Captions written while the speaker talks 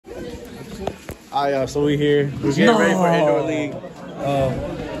So we here. We're getting ready for indoor league.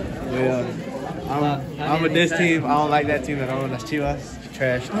 I'm with this team. I don't like that team at all. That's Chivas.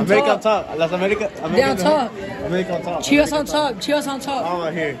 Trash. America on top. That's America. They on top. America on top. Chivas on top. Chivas on top. I'm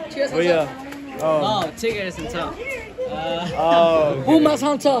right here. Chivas on top. Tigres on top. Pumas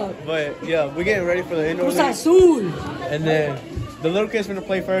on top. But yeah, we're getting ready for the indoor Cruz league. Azul. And then the little kid's gonna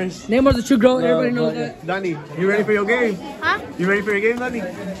play first. Neymar the true goat. Everybody knows that. Danny, you ready for your game? Huh? You ready for your game, Danny?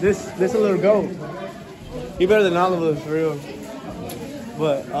 This a little goat. He better than all of us, for real.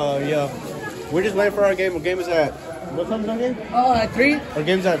 But yeah, we're just waiting for our game. Our game is at what time is our game? At 3. Our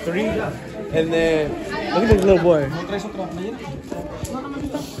game's at 3. And then look at this little boy.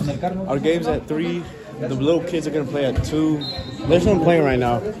 Our game's at 3. The little kids are gonna play at 2. There's no one playing right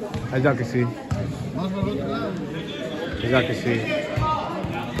now, as y'all can see.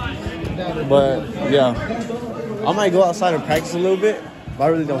 But yeah, I might go outside and practice a little bit, but I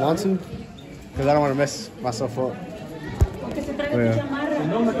really don't want to, because I don't want to mess myself up. Yeah.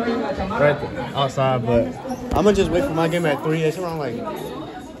 Right outside, but I'm gonna just wait for my game at 3. It's around like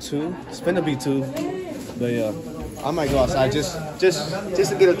 2. It's gonna be 2. But yeah, I might go outside just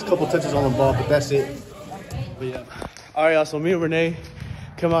to get a couple touches on the ball, but that's it. But yeah. All right, y'all. So me and Renee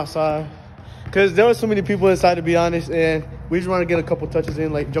come outside because there were so many people inside, to be honest, and we just want to get a couple touches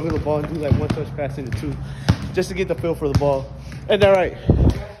in, like juggle the ball and do like 1 touch pass into 2, just to get the feel for the ball. Ain't that right?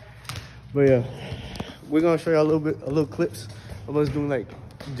 But yeah, we're gonna show y'all a little clips of us doing like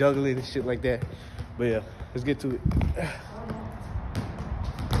juggling and shit like that. But yeah, let's get to it.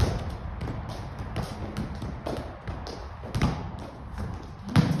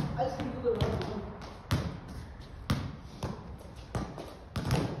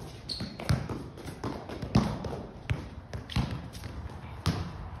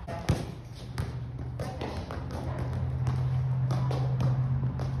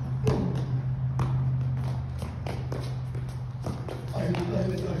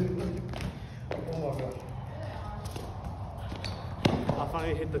 I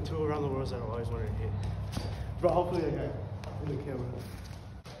finally hit the 2 around the world that I always wanted to hit. But hopefully I got in the camera.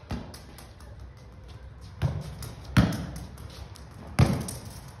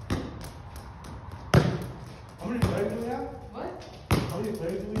 How many players do we have? What? How many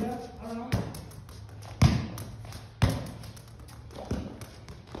players do we have? I don't know.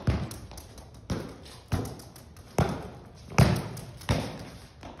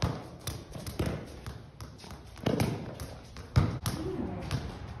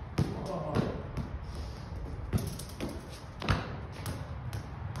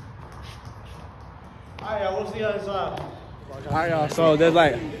 Alright, we'll see you outside. Alright, y'all. So there's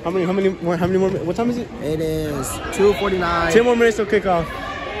like how many more? What time is it? It is 2:49. 10 more minutes till kickoff.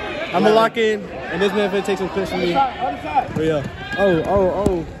 I'm gonna lock in, and this man finna take some clips from me. But yeah.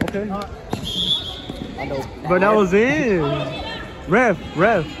 Oh, okay. I know. But that was in. Ref.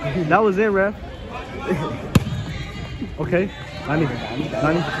 That was in, ref. Okay. Nani.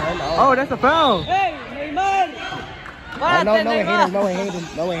 Oh, that's a foul. Hey, Neymar.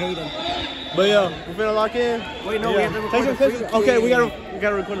 No one hating. But yeah, we finna lock in. Wait, no, yeah. we have to record a free kick. Okay, we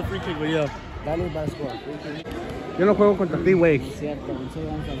gotta record a free kick, but yeah. Dani va a score. Yo no juego contra ti, güey. Cierto, nosotros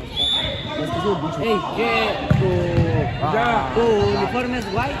vamos a buscar. Hey, ¿qué? ¿Tu uniforme es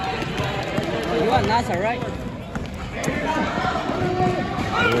white? You are NASA, right?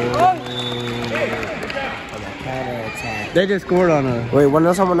 They just scored on us. Wait, one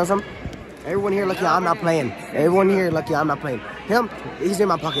of them? Everyone here lucky I'm not playing. Him, he's in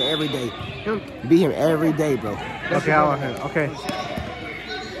my pocket every day. Beat him every day, bro. Okay, I want him. Okay.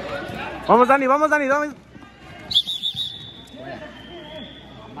 Vamos, Dani.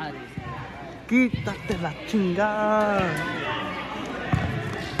 Quítate la chingada.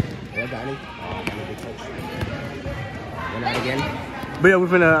 Yeah, Donnie. Big touch. One out again. But yeah, we're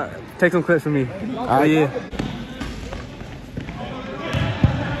finna take some clips from me. Yeah.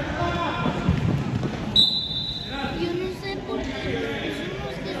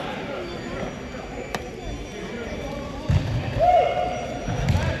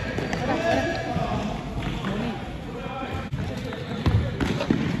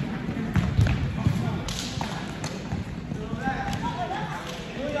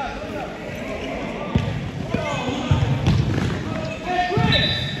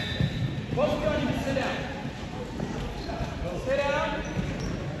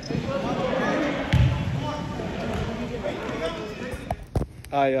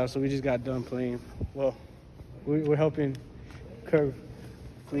 Alright, y'all, so we just got done playing. Well, we're helping Curve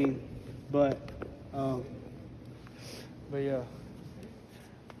clean, but yeah,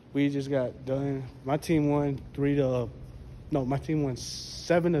 we just got done. My team won 3-0. No, my team won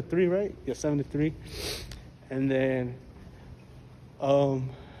 7-3, right? Yeah, 7-3. And then,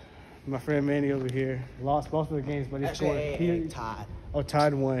 my friend Manny over here lost both of the games, but he scored. Todd. Oh,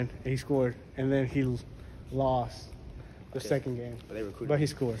 Todd won. And he scored, and then he lost the second game. But they recruited. But he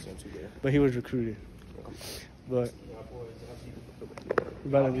scored. But he was recruited. But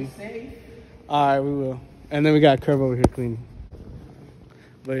we better be. All right, we will. And then we got Curve over here cleaning.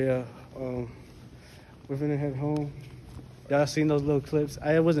 But yeah, we're gonna head home. Y'all seen those little clips?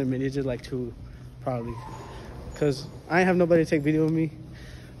 It wasn't many, just like 2, probably. Cause I ain't have nobody to take video of me.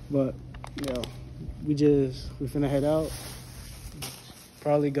 But yeah, we finna head out.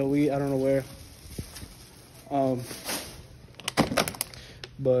 Probably go eat. I don't know where.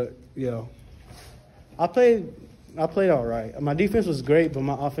 But yeah, I played all right. My defense was great, but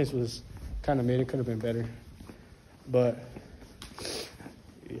my offense was kind of mid. It could have been better. But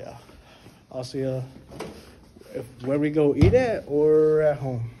yeah, I'll see where we go eat at or at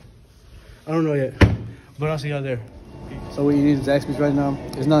home. I don't know yet, but I'll see y'all there. So we're eating Zaxby's right now.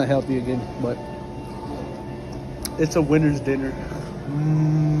 It's not healthy again, but it's a winner's dinner.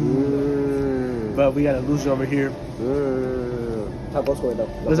 But we got a loser over here. Top goal scorer though.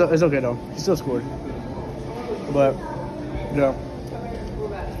 It's okay though. He still scored. But yeah,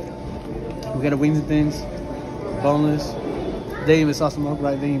 we got the wings and things, boneless. They didn't even toss them up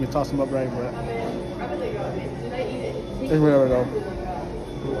right. But it's whatever though.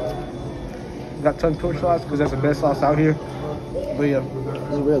 Got tongue torch sauce because that's the best sauce out here. But yeah,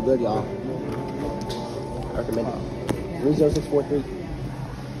 This is real good, y'all. I recommend it. 30643.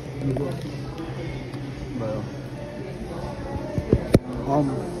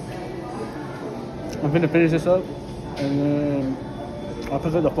 I'm finna finish this up, and then I'll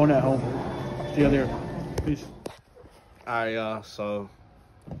put the phone at home. See you there. Peace. Alright, y'all. So,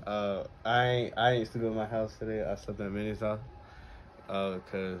 I ain't sleep at my house today. I slept at Minnie's house,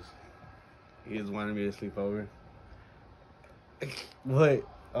 cause he just wanted me to sleep over. But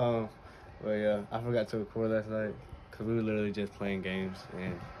yeah, I forgot to record last night, cause we were literally just playing games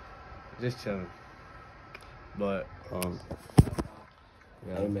and just chilling. But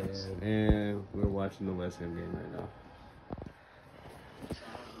yeah, Amen. and we're watching the West Ham game right now.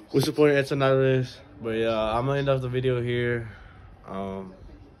 We're supporting Edson Alvarez, but yeah, I'm gonna end off the video here. You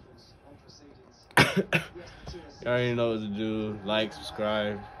already know what to do. Like,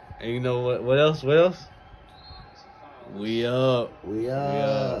 subscribe, and you know what else? We up. We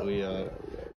up. We up.